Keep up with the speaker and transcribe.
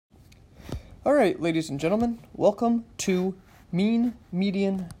All right, ladies and gentlemen, welcome to mean,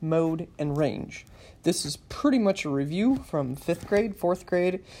 median, mode, and range. This is pretty much a review from 5th grade, 4th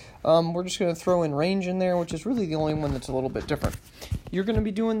grade. We're just going to throw in range in there, which is really the only one that's a little bit different. You're going to be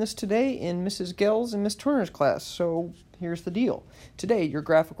doing this today in Mrs. Gell's and Miss Turner's class, so here's the deal. Today, your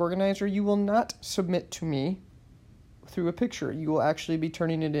graphic organizer, you will not submit to me through a picture. You will actually be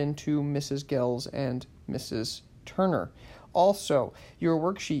turning it into Mrs. Gell's and Mrs. Turner. Also, your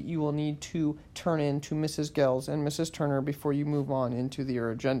worksheet you will need to turn in to Mrs. Gell's and Mrs. Turner before you move on into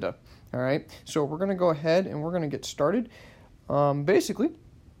your agenda. All right, so we're going to go ahead and we're going to get started. Basically,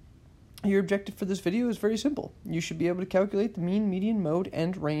 your objective for this video is very simple. You should be able to calculate the mean, median, mode,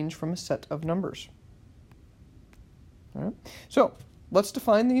 and range from a set of numbers. All right, so let's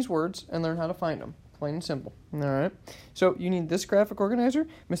define these words and learn how to find them. Plain and simple. All right. So you need this graphic organizer.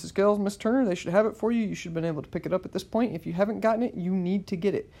 Mrs. Gell's, Miss Turner, they should have it for you. You should have been able to pick it up at this point. If you haven't gotten it, you need to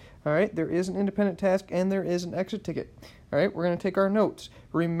get it. All right. There is an independent task and there is an exit ticket. All right. We're going to take our notes.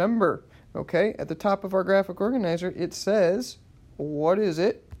 Remember, okay, at the top of our graphic organizer, it says, what is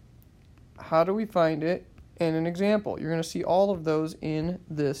it? How do we find it? And an example. You're going to see all of those in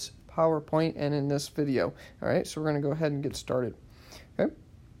this PowerPoint and in this video. All right. So we're going to go ahead and get started. Okay.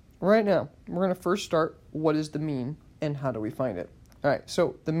 Right now, we're going to first start, what is the mean and how do we find it? All right,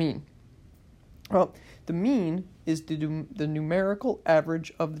 so the mean. Well, the mean is the numerical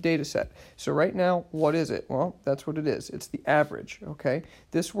average of the data set. So right now, what is it? Well, that's what it is. It's the average, okay?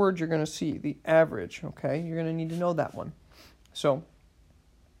 This word you're going to see, the average, okay? You're going to need to know that one. So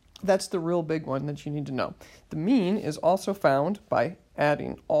that's the real big one that you need to know. The mean is also found by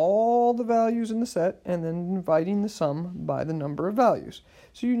adding all the values in the set and then dividing the sum by the number of values.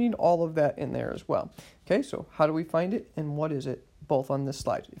 So you need all of that in there as well. Okay, so how do we find it and what is it? Both on this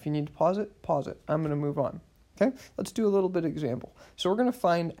slide. If you need to pause it, pause it. I'm going to move on. Okay, let's do a little bit of example. So we're going to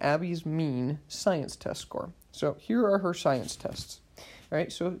find Abby's mean science test score. So here are her science tests. All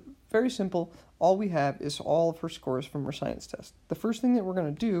right, so very simple. All we have is all of her scores from her science test. The first thing that we're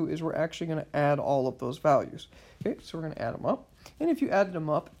going to do is we're actually going to add all of those values. Okay, so we're going to add them up. And if you added them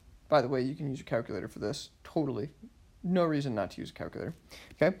up, by the way, you can use a calculator for this. Totally. No reason not to use a calculator.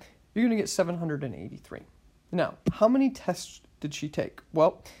 Okay, you're going to get 783. Now, how many tests did she take?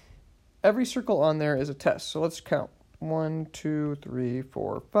 Well, every circle on there is a test. So let's count. 1, 2, 3,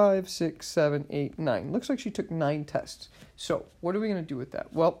 4, 5, 6, 7, 8, 9. Looks like she took 9 tests. So what are we going to do with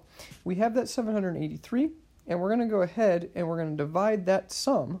that? Well, we have that 783, and we're going to go ahead and we're going to divide that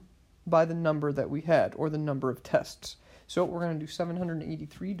sum by the number that we had, or the number of tests. So we're going to do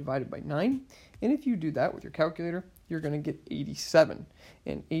 783 divided by 9, and if you do that with your calculator, you're going to get 87.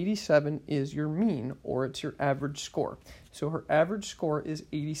 And 87 is your mean, or it's your average score. So her average score is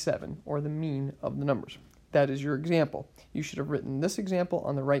 87, or the mean of the numbers. That is your example. You should have written this example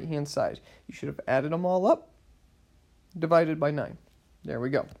on the right-hand side. You should have added them all up, divided by 9. There we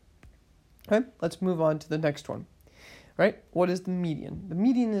go. Okay, let's move on to the next one. All right, what is the median? The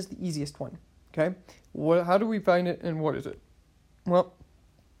median is the easiest one. Okay, how do we find it and what is it? Well,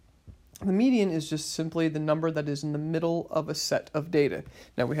 the median is just simply the number that is in the middle of a set of data.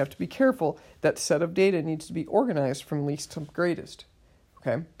 Now, we have to be careful. That set of data needs to be organized from least to greatest.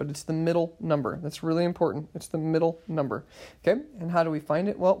 Okay, but it's the middle number. That's really important. It's the middle number. Okay, and how do we find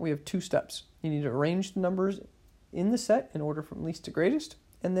it? Well, we have 2 steps. You need to arrange the numbers in the set in order from least to greatest,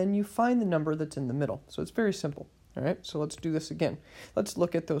 and then you find the number that's in the middle. So it's very simple. All right, so let's do this again. Let's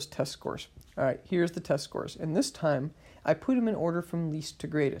look at those test scores. All right, here's the test scores. And this time, I put them in order from least to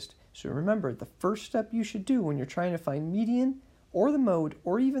greatest. So remember, the first step you should do when you're trying to find median, or the mode,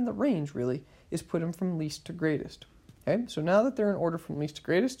 or even the range, really, is put them from least to greatest. Okay, so now that they're in order from least to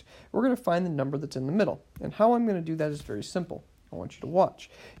greatest, we're going to find the number that's in the middle. And how I'm going to do that is very simple. I want you to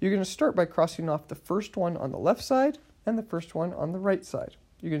watch. You're going to start by crossing off the first one on the left side and the first one on the right side.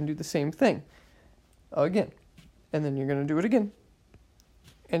 You're going to do the same thing again. And then you're going to do it again.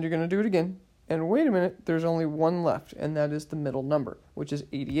 And you're going to do it again. And wait a minute, there's only one left, and that is the middle number, which is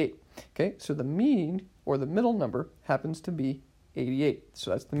 88. Okay, so the mean, or the middle number, happens to be 88.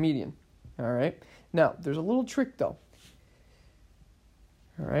 So that's the median. All right. Now, there's a little trick, though.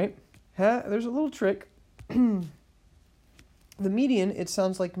 All right. There's a little trick. The median, it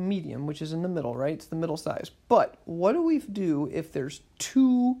sounds like medium, which is in the middle, right? It's the middle size. But what do we do if there's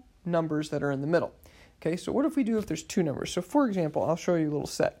 2 numbers that are in the middle? Okay, so what if we do if there's 2 numbers? So, for example, I'll show you a little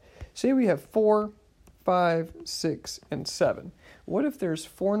set. Say we have 4, 5, 6, and 7. What if there's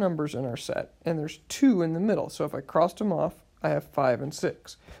 4 numbers in our set, and there's 2 in the middle? So if I crossed them off, I have 5 and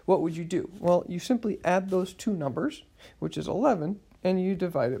 6. What would you do? Well, you simply add those 2 numbers, which is 11, and you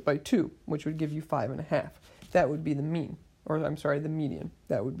divide it by 2, which would give you 5.5. That would be the mean. or I'm sorry, the median.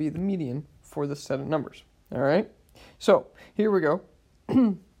 That would be the median for this set of numbers. All right? So here we go.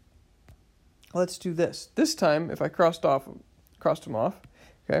 Let's do this. This time, if I crossed them off,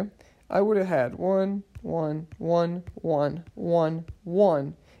 okay, I would have had 1, 1, 1, 1, 1,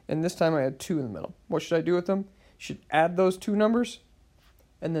 1, and this time I had 2 in the middle. What should I do with them? You should add those two numbers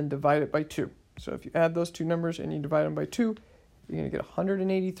and then divide it by 2. So if you add those two numbers and you divide them by 2, you're going to get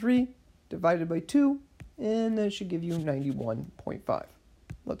 183 divided by 2, and that should give you 91.5.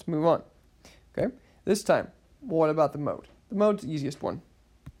 Let's move on. Okay, this time, what about the mode? The mode's the easiest one.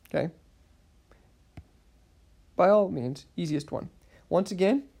 Okay, by all means, easiest one. Once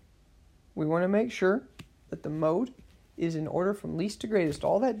again, we want to make sure that the mode is in order from least to greatest.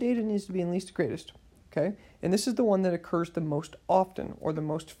 All that data needs to be in least to greatest. Okay, and this is the one that occurs the most often or the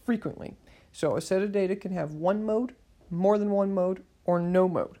most frequently. So a set of data can have one mode, more than one mode, or no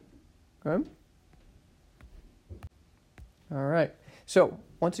mode. Okay? All right. So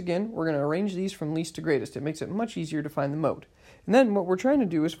once again, we're going to arrange these from least to greatest. It makes it much easier to find the mode. And then what we're trying to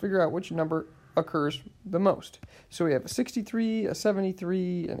do is figure out which number occurs the most. So we have a 63, a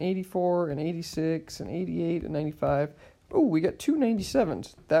 73, an 84, an 86, an 88, a 95. Oh, we got two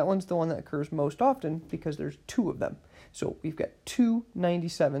 97s. That one's the one that occurs most often because there's 2 of them. So we've got 2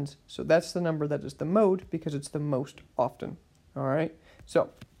 97s. So that's the number that is the mode because it's the most often. All right.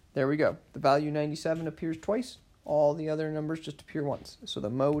 So there we go. The value 97 appears twice. All the other numbers just appear once. So the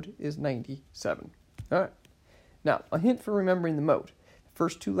mode is 97. All right. Now, a hint for remembering the mode. The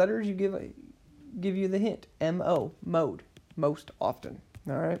first 2 letters you give you the hint. M-O, mode, most often.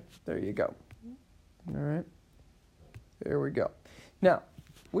 All right. There you go. All right. There we go. Now,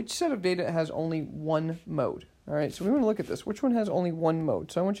 which set of data has only one mode? All right, so we want to look at this. Which one has only one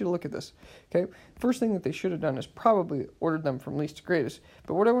mode? So I want you to look at this. Okay, first thing that they should have done is probably ordered them from least to greatest.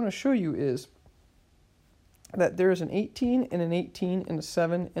 But what I want to show you is that there is an 18 and an 18 and a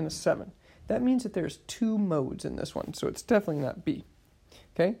 7 and a 7. That means that there's 2 modes in this one, so it's definitely not B.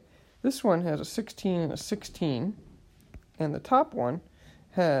 Okay, this one has a 16 and a 16, and the top one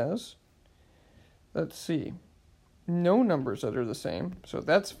has, let's see, no numbers that are the same, so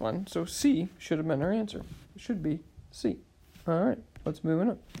that's fun. So C should have been our answer. It should be C. All right, let's move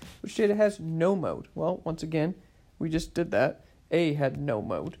on. Which data has no mode? Well, once again, we just did that. A had no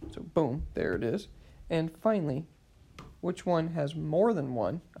mode, so boom, there it is. And finally, which one has more than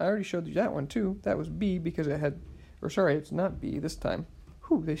one? I already showed you that one too. That was B because it had, or sorry, it's not B this time.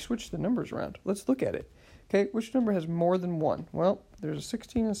 Whew, they switched the numbers around. Let's look at it. Okay, which number has more than one? Well, there's a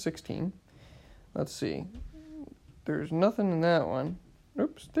 16 and 16. Let's see. There's nothing in that one.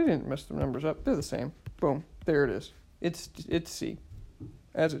 Oops, they didn't mess the numbers up. They're the same. Boom, there it is. It's C,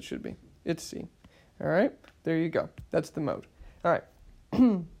 as it should be. It's C. All right, there you go. That's the mode. All right,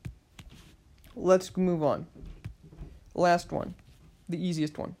 let's move on. Last one, the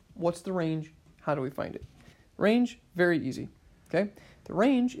easiest one. What's the range? How do we find it? Range, very easy. Okay, the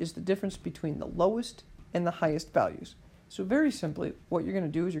range is the difference between the lowest and the highest values. So very simply, what you're going to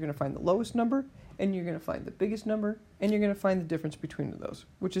do is you're going to find the lowest number, and you're going to find the biggest number, and you're going to find the difference between those,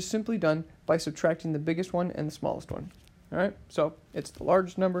 which is simply done by subtracting the biggest one and the smallest one. All right, so it's the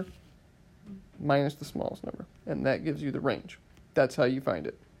largest number minus the smallest number, and that gives you the range. That's how you find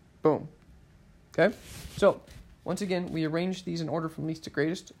it. Boom. Okay, so once again, we arrange these in order from least to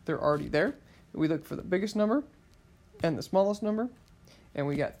greatest. They're already there. We look for the biggest number and the smallest number, and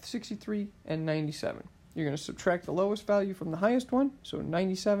we got 63 and 97. You're going to subtract the lowest value from the highest one, so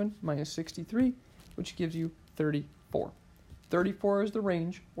 97 minus 63, which gives you 34. 34 is the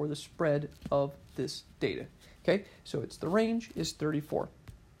range or the spread of this data. Okay, so the range is 34.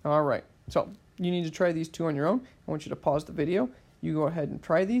 All right, so you need to try these 2 on your own. I want you to pause the video. You go ahead and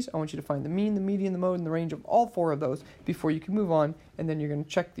try these. I want you to find the mean, the median, the mode, and the range of all 4 of those before you can move on, and then you're going to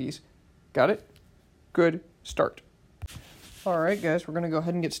check these. Got it? Good start. All right, guys, we're going to go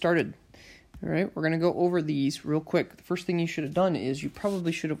ahead and get started. All right, we're going to go over these real quick. The first thing you should have done is you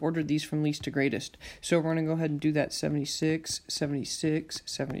probably should have ordered these from least to greatest. So we're going to go ahead and do that 76, 76,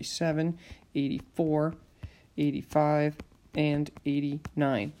 77, 84, 85, and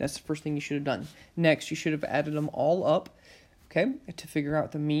 89. That's the first thing you should have done. Next, you should have added them all up, okay, to figure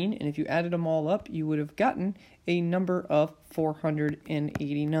out the mean. And if you added them all up, you would have gotten a number of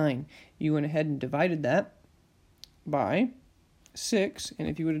 489. You went ahead and divided that by 6, and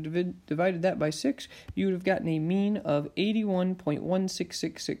if you would have divided that by 6, you would have gotten a mean of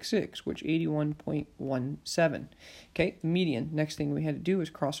 81.16666, which 81.17. Okay, the median. Next thing we had to do is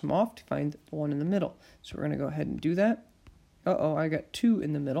cross them off to find the one in the middle. So we're going to go ahead and do that. Uh-oh, I got 2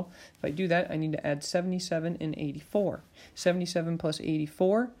 in the middle. If I do that, I need to add 77 and 84. 77 plus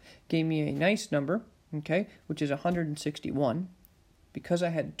 84 gave me a nice number okay, which is 161. Because I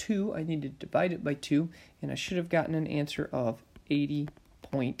had 2, I needed to divide it by 2, and I should have gotten an answer of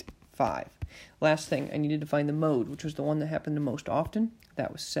 80.5. Last thing, I needed to find the mode, which was the one that happened the most often.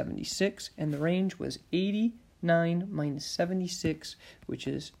 That was 76, and the range was 89 minus 76, which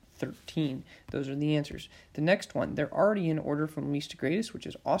is 13. Those are the answers. The next one, they're already in order from least to greatest, which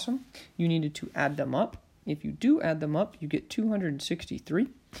is awesome. You needed to add them up. If you do add them up, you get 263.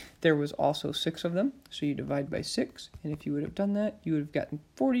 There was also 6 of them, so you divide by 6, and if you would have done that, you would have gotten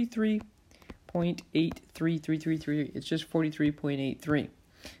 43.83333. It's just 43.83.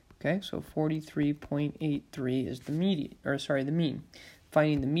 Okay, so 43.83 is the median, the mean.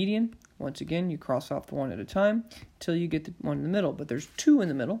 Finding the median, once again, you cross off the one at a time until you get the one in the middle, but there's 2 in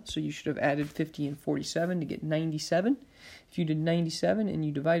the middle, so you should have added 50 and 47 to get 97. If you did 97 and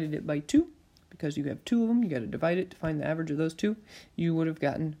you divided it by 2, because you have 2 of them, you got to divide it to find the average of those 2, you would have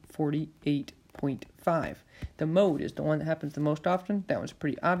gotten 48.5. The mode is the one that happens the most often. That one's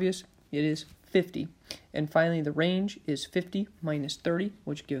pretty obvious. It is 50. And finally, the range is 50 minus 30,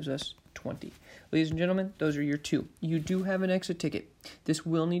 which gives us 20. Ladies and gentlemen, those are your 2. You do have an exit ticket. This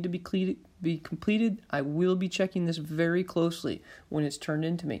will need to be completed. I will be checking this very closely when it's turned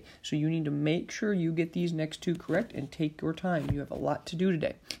into me. So you need to make sure you get these next 2 correct and take your time. You have a lot to do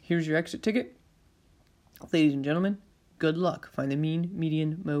today. Here's your exit ticket. Ladies and gentlemen, good luck. Find the mean,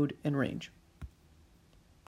 median, mode, and range.